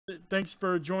thanks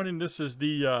for joining. This is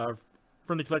the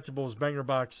Friendly Collectibles Banger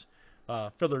Box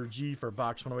filler G for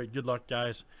box 108. Good luck,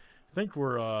 guys. I think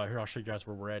we're here. I'll show you guys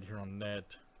where we're at here on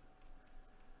net.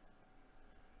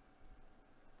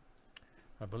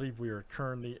 I believe we are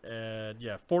currently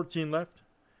at 14 left,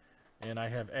 and I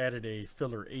have added a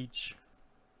filler H,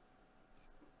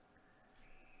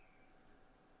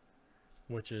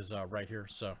 which is right here.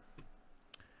 So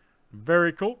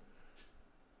very cool.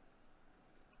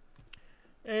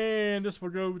 And this will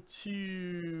go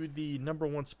to the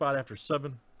 #1 spot after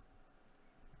 7.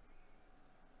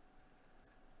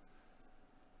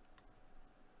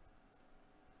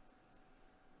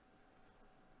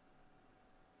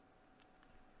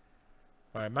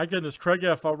 All right, my goodness, Craig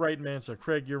F. All right, man. So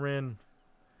Craig, you're in.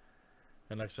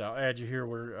 And like I said, I'll add you here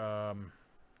where,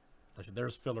 like I said,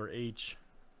 there's filler H.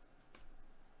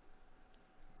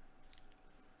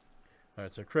 All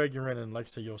right, so Craig, you're in, and like I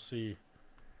said, you'll see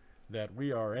that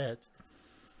we are at.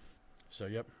 So,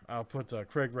 yep, I'll put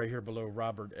Craig right here below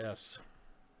Robert S.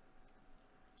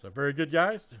 So, very good,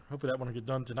 guys. Hopefully that one will get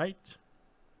done tonight.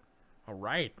 All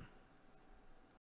right.